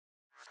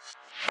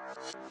So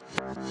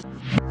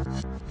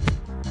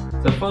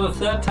for the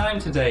third time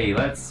today,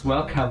 let's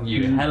welcome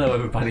you. Hello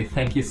everybody,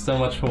 thank you so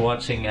much for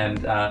watching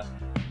and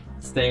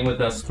staying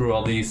with us through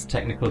all these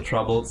technical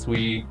troubles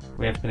we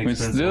have been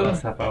experiencing the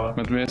last half hour.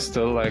 But we're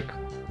still like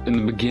in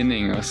the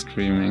beginning of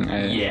streaming.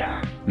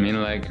 Yeah. I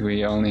mean, like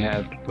we only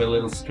had... We're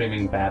little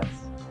streaming bats.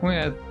 We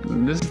had...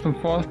 This is the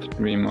fourth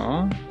stream,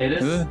 or? It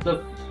is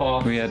the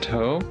fourth. We had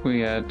Hope,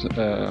 we had...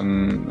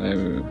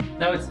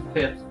 No, it's the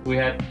fifth. We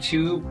had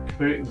 2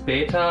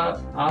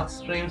 beta art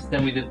streams,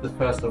 then we did the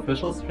first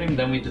official stream,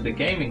 then we did a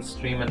gaming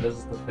stream, and this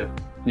is the fifth.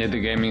 Yeah,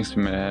 the gaming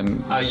stream I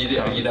hadn't... Oh,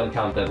 you don't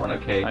count that one,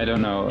 okay. I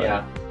don't know.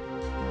 Yeah.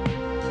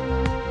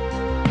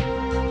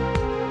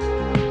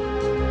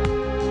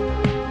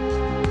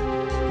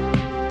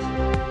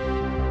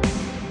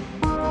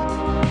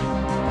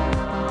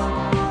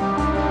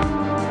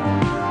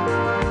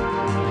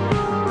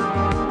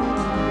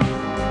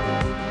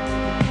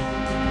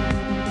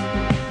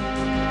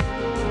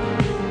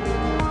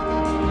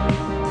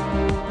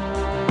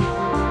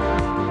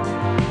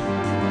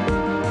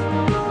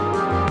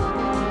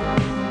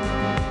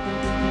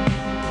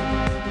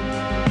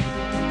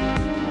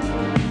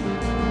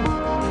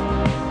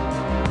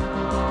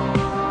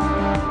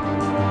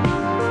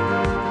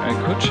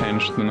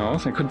 The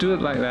nose. I could do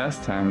it like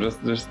last time.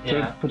 Just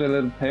put a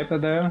little paper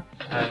there.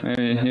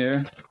 Maybe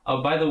here.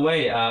 Oh, by the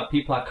way,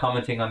 people are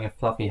commenting on your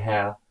fluffy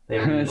hair. They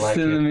really like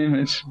still it. an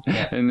image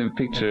in the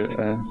picture.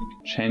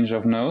 Change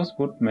of nose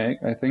would make,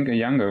 I think, a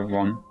younger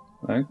one.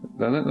 Like,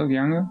 does it look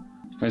younger?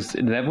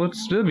 That would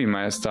still be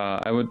my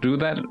style. I would do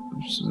that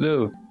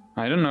still.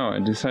 I don't know. I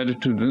decided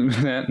to do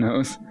that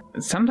nose.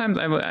 Sometimes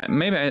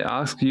maybe I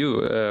ask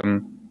you,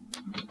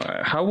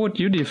 how would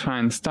you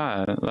define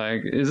style?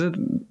 Like, is it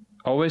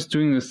always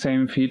doing the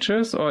same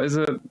features, or is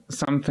it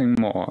something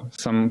more?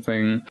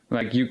 Something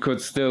like you could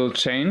still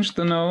change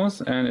the nose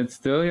and it's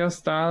still your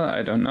style?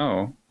 I don't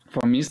know.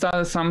 For me,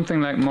 style is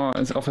something like more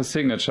of a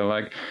signature.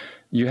 Like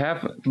you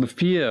have the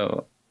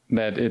feel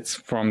that it's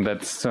from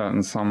that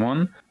certain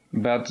someone,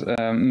 but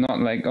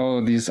not like,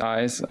 oh, these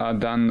eyes are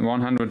done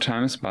 100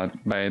 times by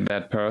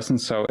that person,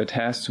 so it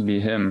has to be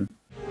him.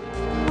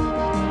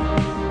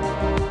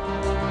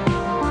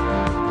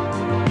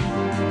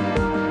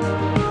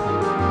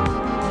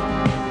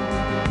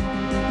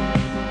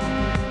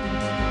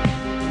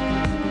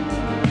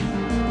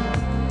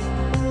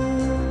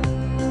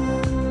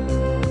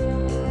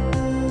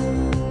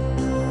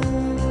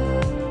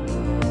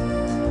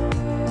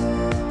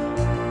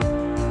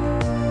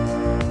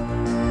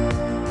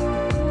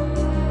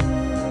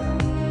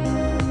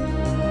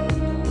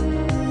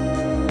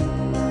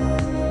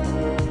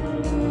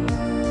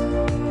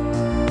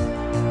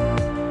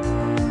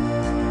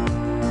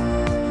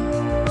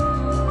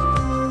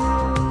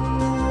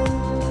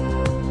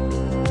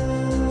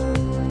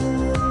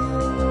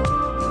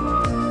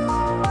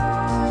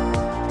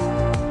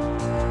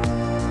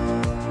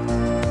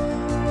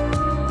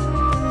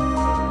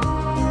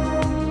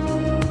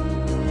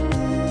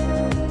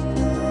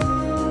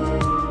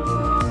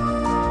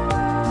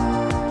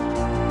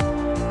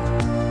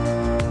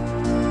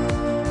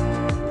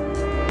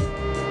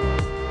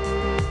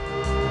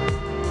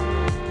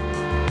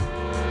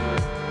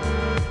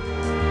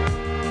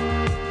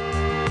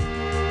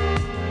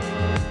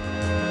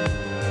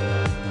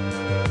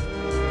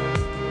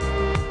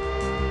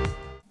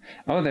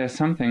 Oh, there's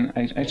something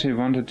I actually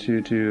wanted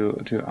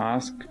to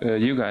ask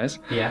you guys.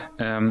 Yeah.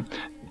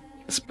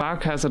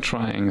 Spark has a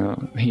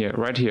triangle here,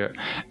 right here,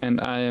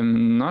 and I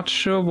am not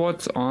sure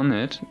what's on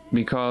it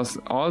because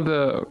all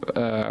the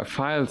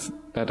files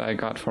that I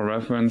got for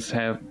reference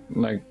have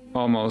like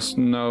almost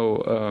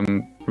no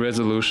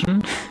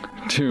resolution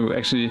to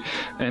actually,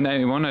 and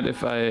I wondered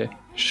if I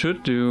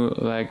should do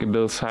like a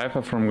Bill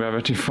Cipher from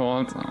Gravity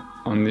Falls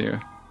on the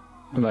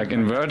like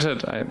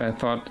inverted. I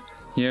thought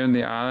here in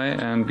the eye,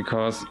 and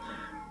because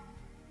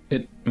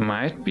it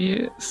might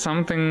be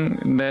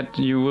something that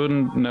you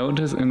wouldn't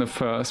notice in the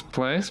first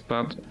place,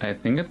 but I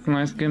think it's a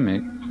nice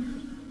gimmick.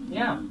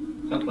 Yeah.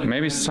 Like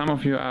maybe some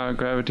of you are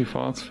Gravity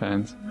Falls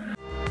fans.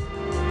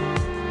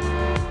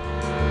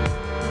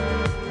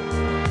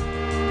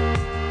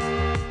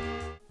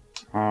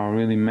 Oh,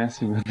 really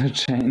messy with the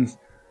chains.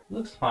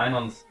 Looks fine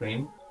on the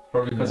stream,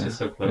 probably because you're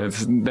so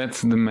close.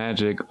 That's the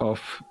magic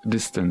of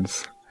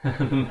distance.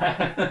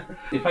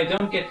 If I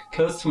don't get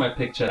close to my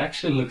picture, it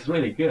actually looks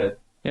really good.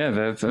 Yeah,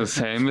 that's the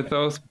same with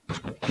those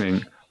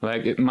things.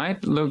 Like, it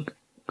might look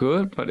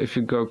good, but if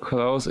you go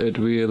close, it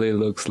really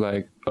looks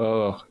like,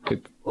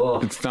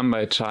 it's done by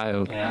a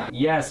child. Yeah.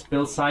 Yes,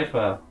 Bill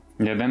Cipher.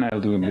 Yeah, then I'll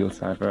do a Bill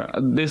Cipher.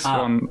 This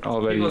one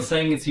already. People are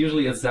saying it's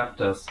usually a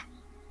Zapdos.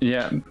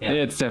 Yeah,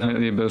 it's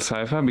definitely a Bill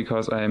Cipher,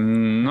 because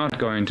I'm not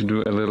going to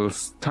do a little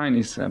tiny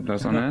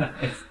Zapdos on it.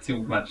 It's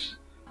too much.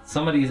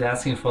 Somebody's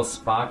asking for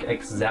Spark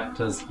X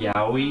Zapdos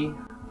Yaoi.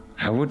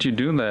 How would you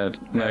do that?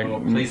 No,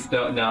 like, please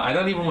don't. No, I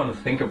don't even want to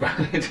think about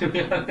it, to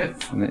be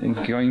honest.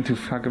 Going to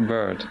fuck a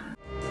bird.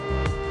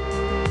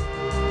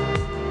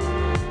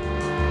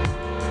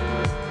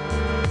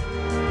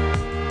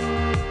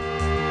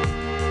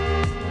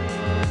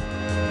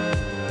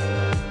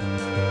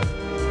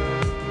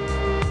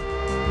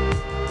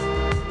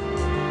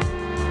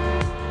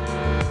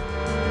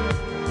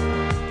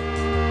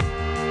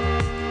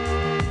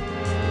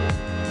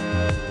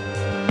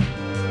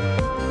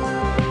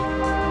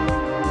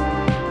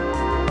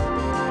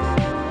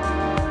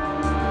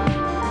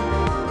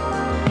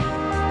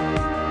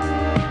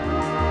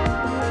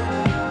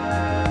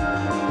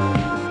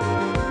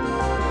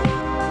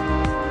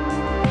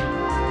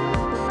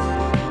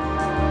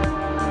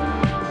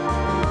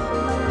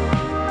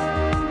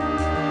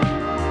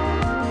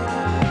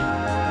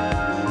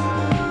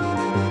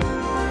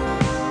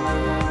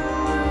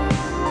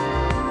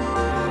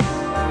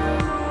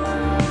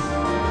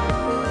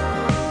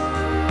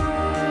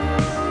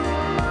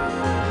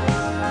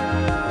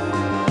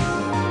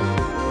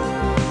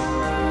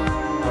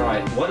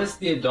 What is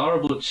the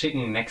adorable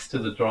chicken next to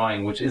the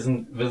drawing, which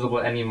isn't visible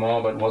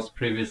anymore but was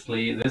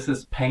previously? This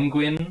is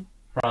Penguin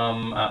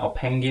from, or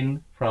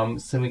Penguin from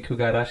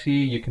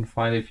Sumikugarashi. You can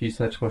find it if you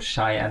search for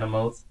shy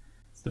animals.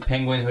 It's the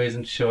penguin who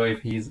isn't sure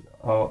if he's,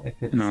 if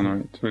it's...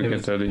 No, it will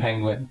get dirty.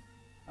 Penguin.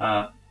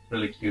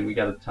 Really cute. We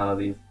got a ton of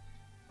these.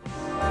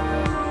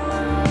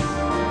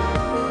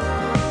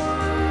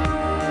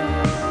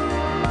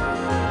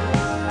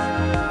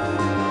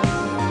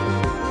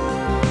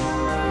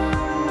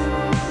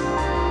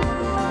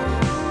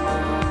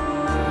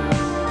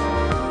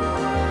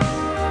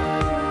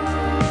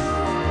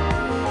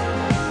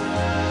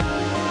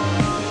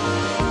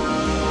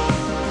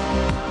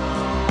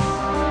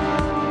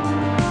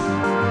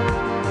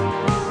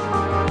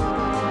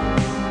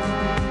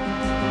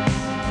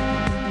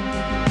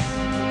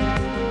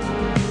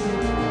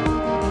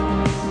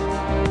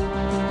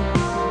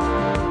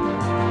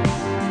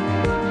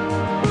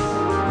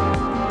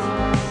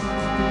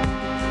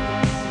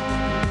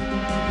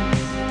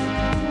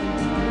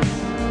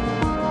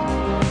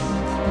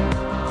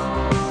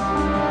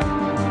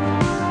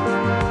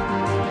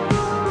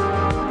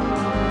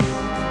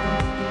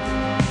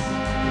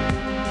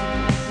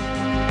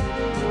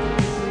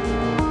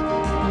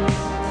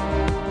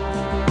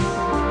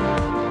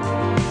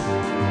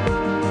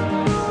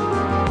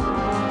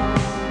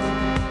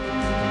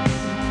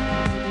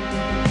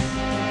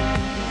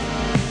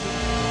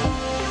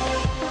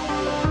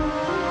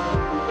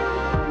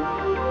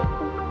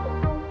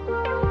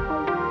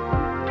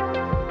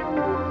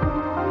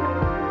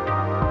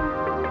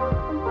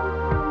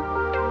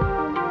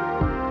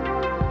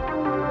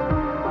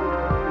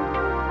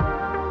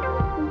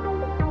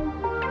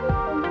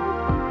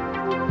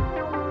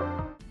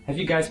 Have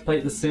you guys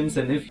played The Sims?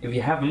 And if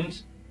you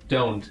haven't,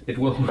 don't. It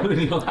will ruin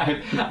your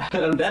life.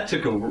 That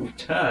took a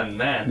turn,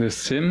 man. The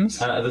Sims?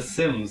 The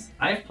Sims.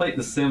 I've played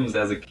The Sims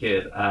as a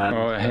kid. And,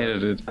 I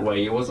hated it.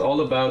 It was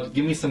all about,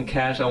 give me some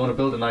cash, I want to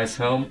build a nice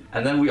home.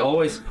 And then we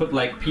always put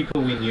like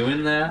people we knew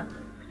in there.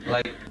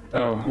 Like,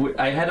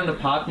 I had an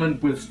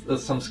apartment with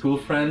some school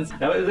friends.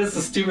 Now, this is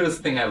the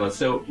stupidest thing ever.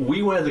 So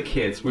we were the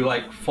kids. We were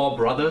like 4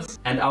 brothers.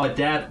 And our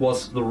dad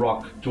was The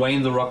Rock,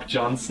 Dwayne "The Rock"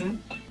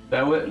 Johnson.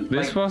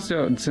 This was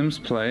your Sims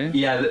play?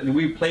 Yeah,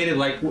 we played it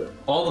like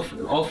all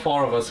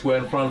 4 of us were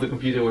in front of the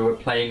computer. We were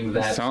playing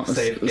that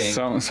safe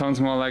game. Sounds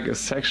more like a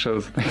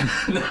sexual thing.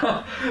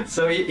 No.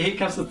 So here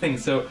comes the thing.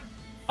 So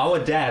our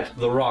dad,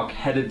 The Rock,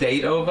 had a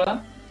date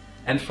over,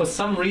 and for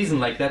some reason,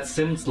 like that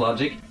Sims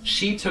logic,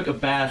 she took a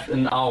bath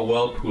in our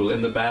whirlpool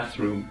in the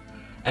bathroom,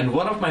 and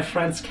one of my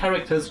friend's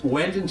characters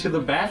went into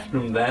the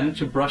bathroom then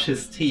to brush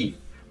his teeth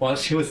while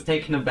she was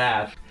taking a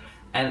bath.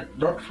 And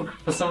that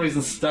for some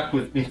reason stuck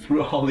with me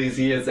through all these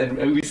years, and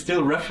we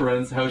still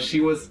reference how he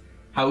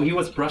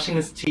was brushing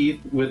his teeth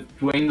with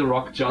Dwayne "The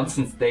Rock"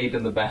 Johnson's date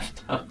in the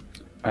bathtub.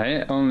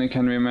 I only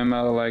can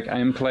remember like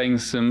I'm playing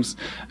Sims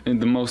in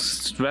the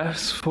most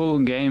stressful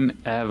game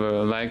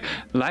ever. Like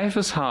life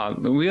is hard,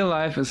 real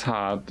life is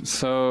hard.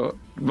 So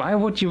why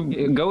would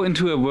you go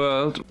into a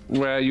world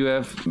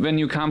where when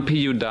you can't pee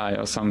you die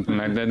or something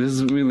like that? This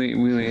is really,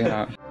 really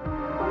hard.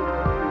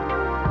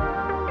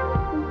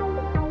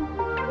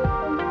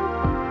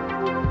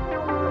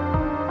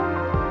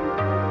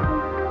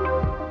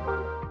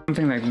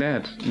 Something like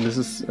that. This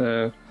is,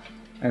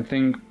 I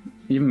think,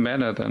 even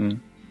better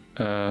than.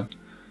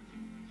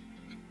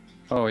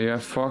 Oh, you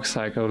have fork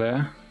cycle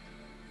there.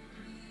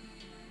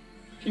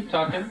 Keep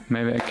talking.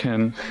 Maybe I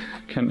can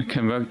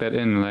work that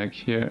in. Like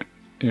here,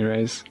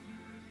 erase,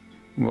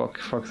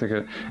 fork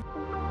cycle.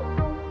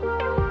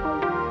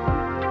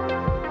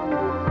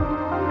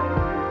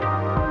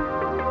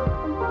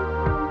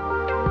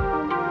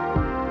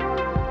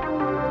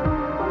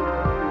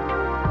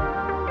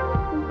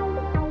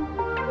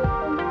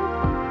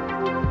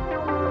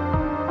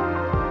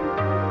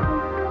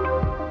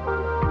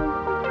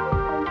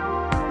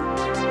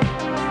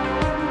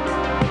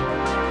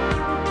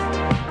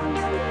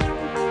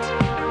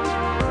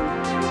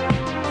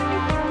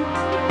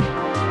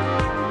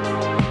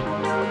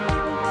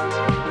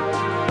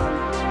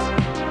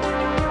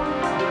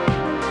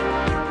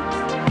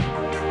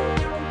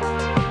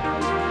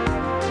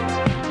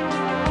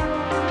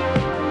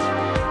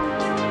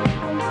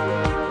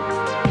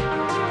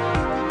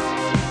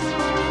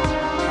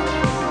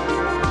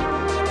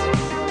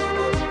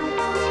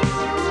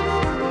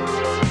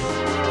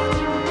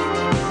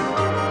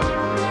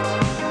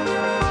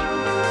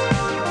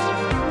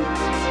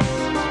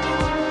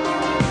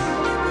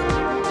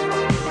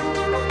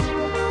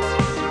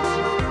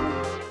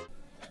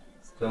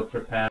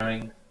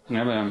 Preparing.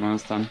 Yeah, but I'm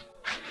almost done.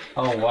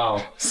 Oh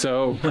wow.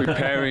 So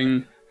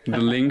preparing the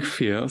link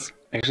fields.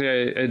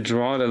 Actually, I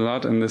draw it a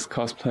lot in this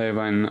cosplay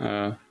when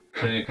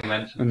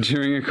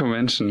during a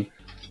convention.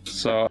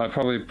 So I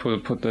probably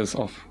put this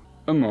off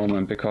a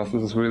moment because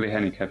this is really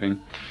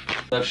handicapping.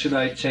 So should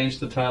I change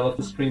the title of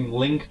the stream?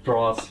 Link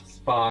draws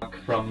Spark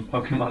from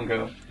Pokemon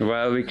Go.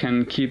 Well, we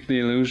can keep the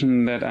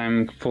illusion that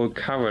I'm full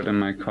covered in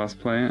my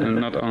cosplay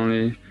and not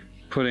only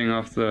putting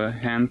off the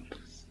hand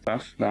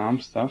stuff, the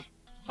arm stuff.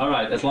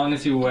 Alright, as long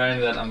as you're wearing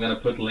that, I'm gonna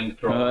put link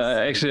draws.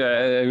 Actually,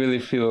 I really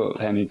feel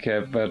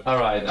handicapped, but...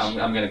 Alright,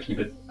 I'm gonna keep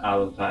it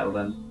out of the title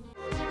then.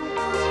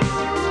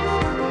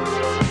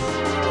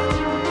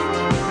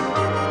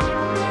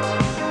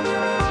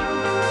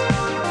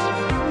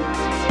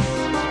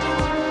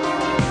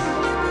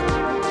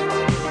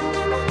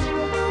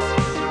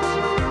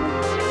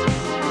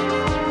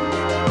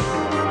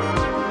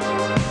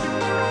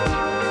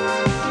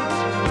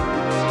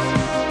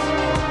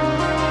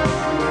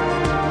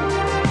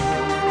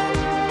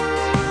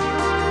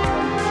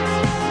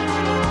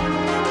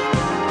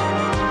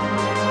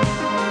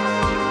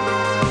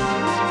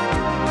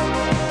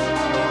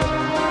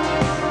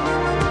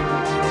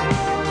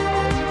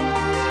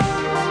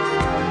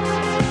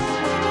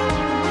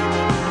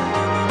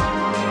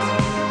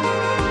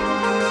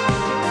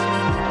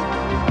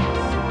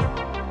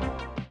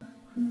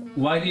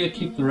 Why do you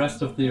keep the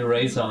rest of the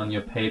eraser on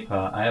your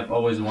paper? I have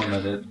always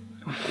wondered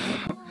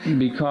it.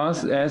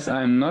 Because as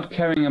I'm not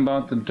caring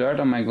about the dirt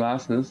on my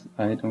glasses,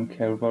 I don't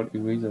care about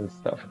eraser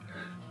stuff.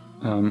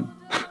 And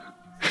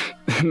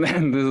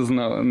this is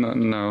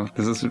no.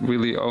 This is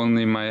really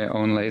only my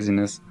own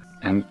laziness.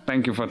 And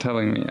thank you for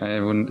telling me. I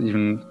wouldn't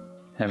even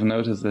have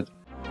noticed it.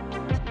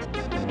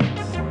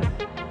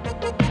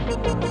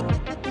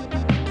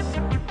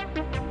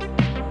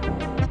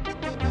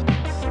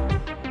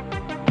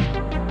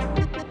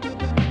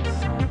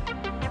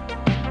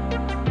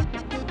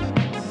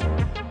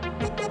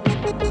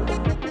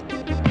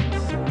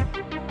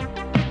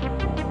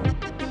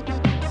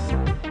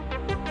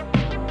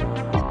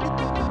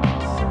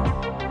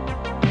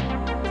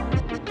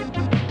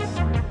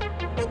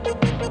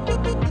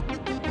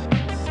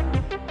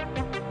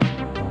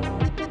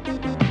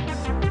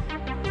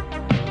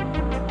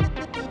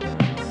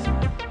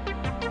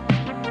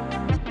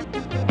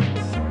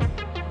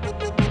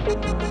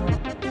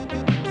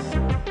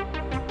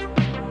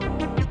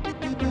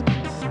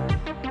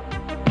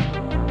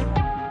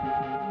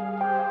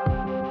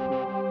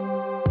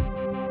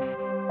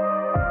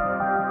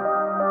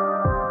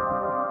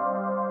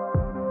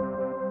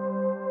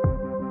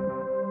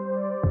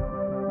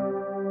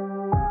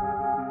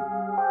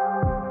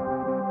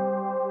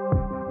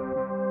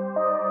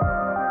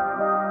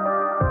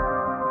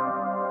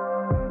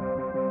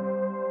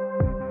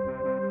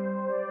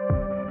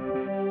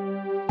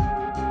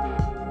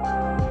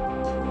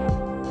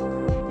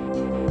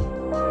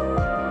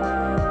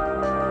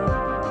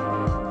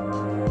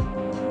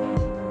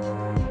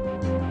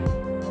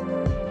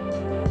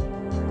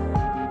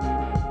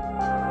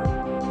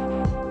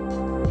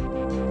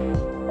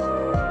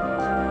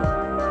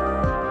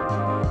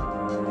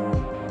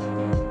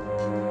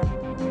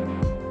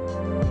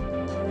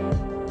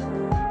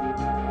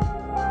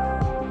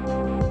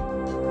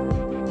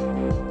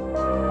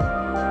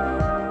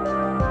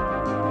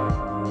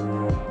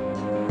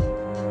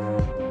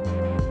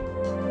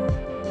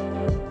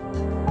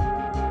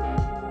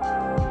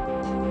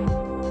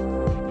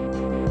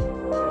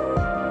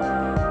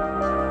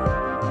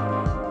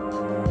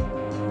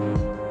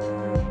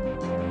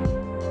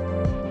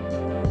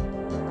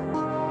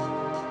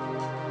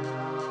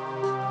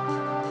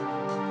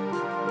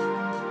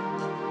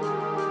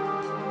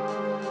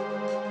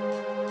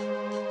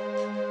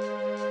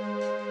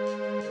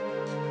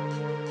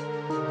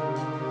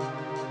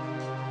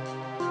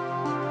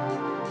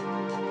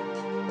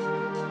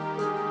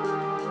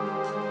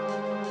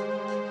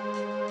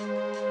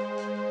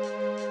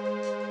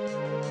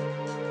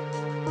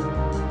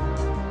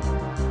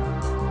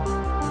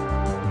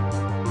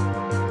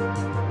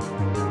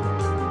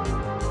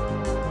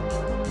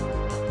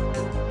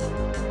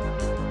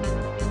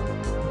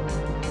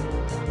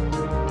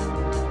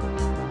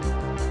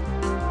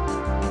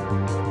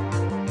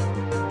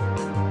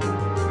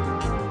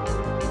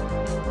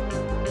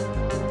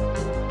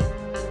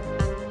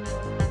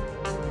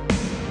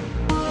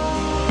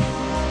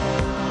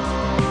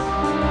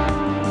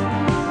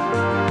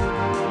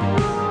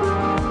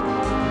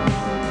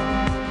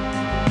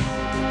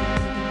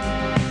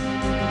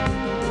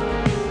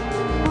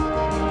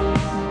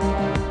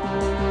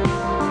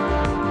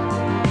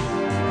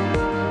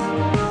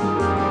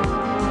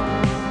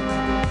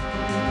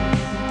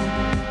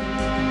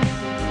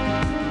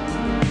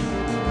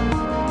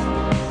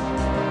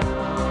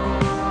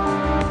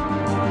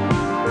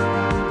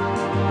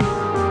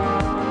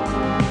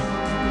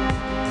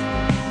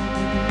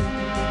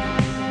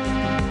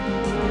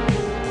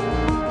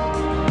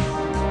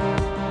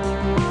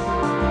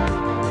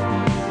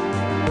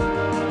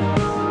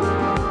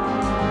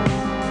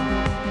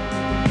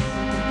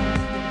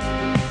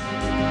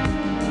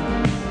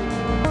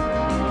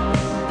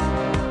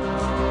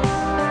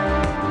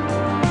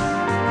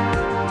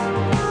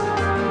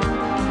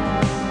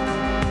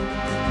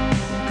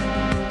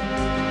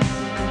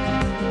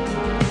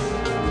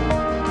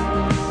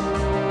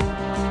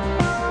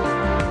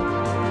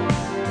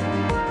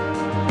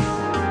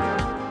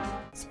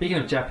 Speaking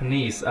of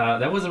Japanese,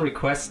 there was a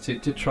request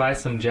to try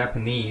some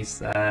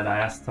Japanese, and I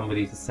asked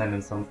somebody to send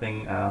in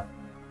something.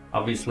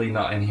 Obviously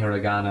not in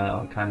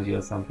hiragana or kanji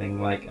or something.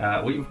 Like,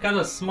 we've got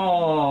a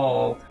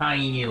small,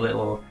 tiny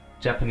little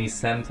Japanese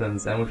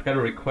sentence, and we've got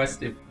a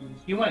request if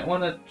you might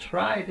want to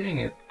try doing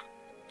it.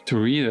 To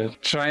read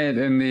it. Try it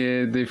in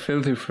the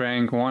Filthy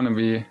Frank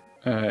wannabe.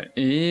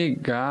 E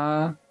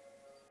ga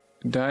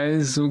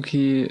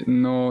daisuki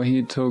no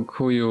hito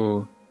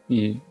kuyu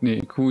I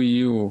ne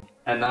kuyu.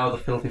 And now the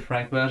Filthy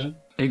Frank version.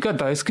 E ga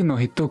daisuki no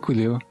hito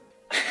kuyu.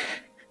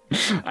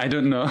 I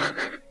don't know.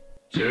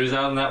 Jury's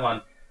out on that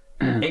one.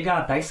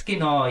 Ega daisuki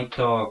no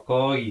hito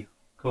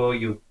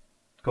koyu.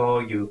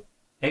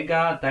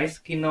 Ega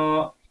daisuki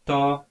no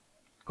hito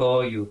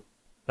koyu.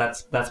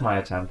 That's my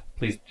attempt.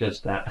 Please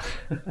judge that.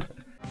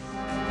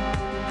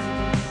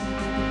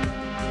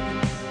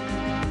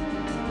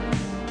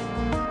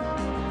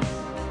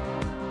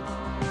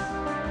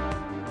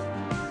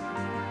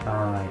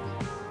 Alright.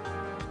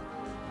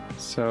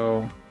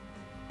 So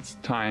it's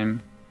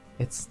time.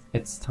 It's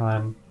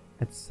time.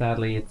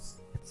 Sadly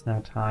it's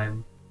now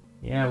time.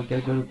 Yeah, we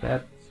gotta go to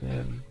bed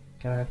soon.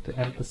 Gonna have to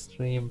end the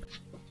stream.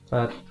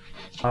 But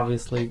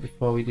obviously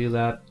before we do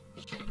that,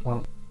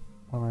 one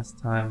last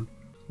time.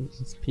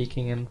 He's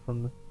peeking in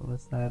from the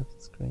side of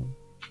the screen.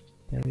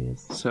 There he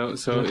is. So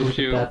Look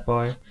at that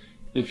boy.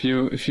 if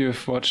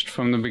you've watched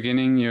from the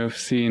beginning, you've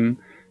seen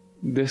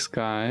this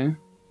guy,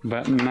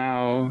 but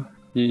now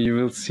you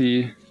will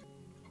see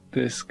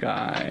this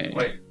guy.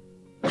 Wait.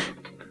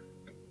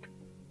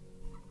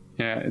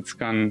 Yeah, it's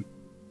gone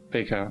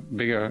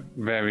bigger,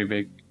 very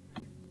big.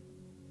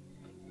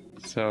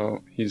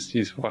 So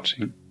he's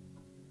watching.